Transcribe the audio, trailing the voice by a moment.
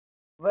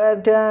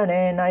Work done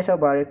in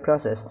isobaric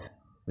process.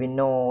 We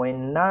know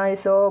in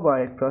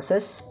isobaric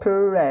process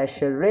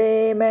pressure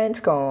remains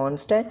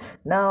constant.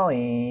 Now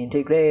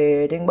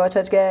integrating both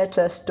sides gets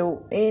us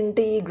to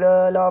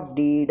integral of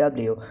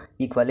dw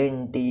equal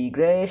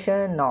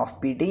integration of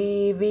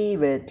pdv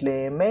with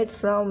limits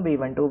from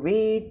v1 to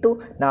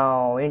v2.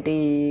 Now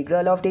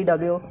integral of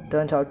dw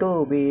turns out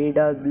to be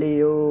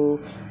w.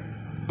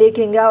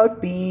 Taking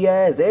out p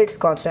as its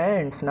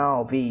constant,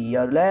 now we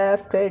are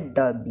left with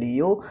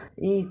w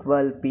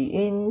equal p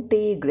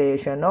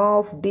integration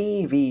of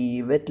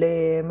dv with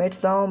limits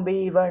from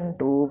v1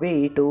 to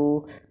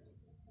v2.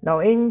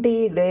 Now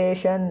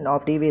integration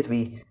of dv is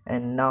v,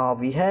 and now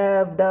we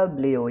have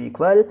w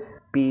equal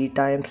p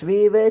times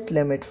v with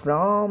limits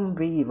from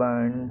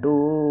v1 to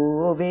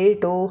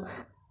v2.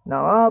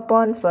 Now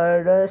upon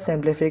further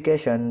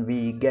simplification,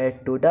 we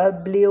get to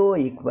w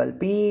equal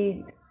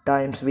p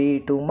times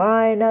v2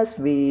 minus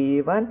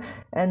v1,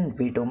 and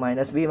v2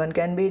 minus v1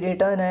 can be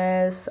written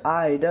as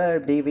either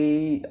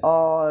dv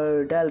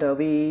or delta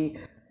v,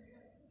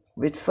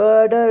 which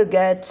further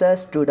gets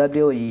us to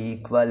w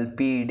equal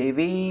p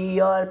dv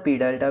or p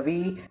delta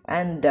v,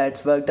 and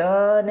that's work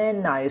done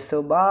in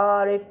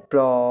isobaric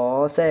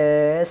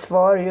process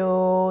for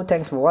you.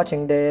 Thanks for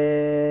watching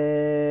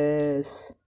this.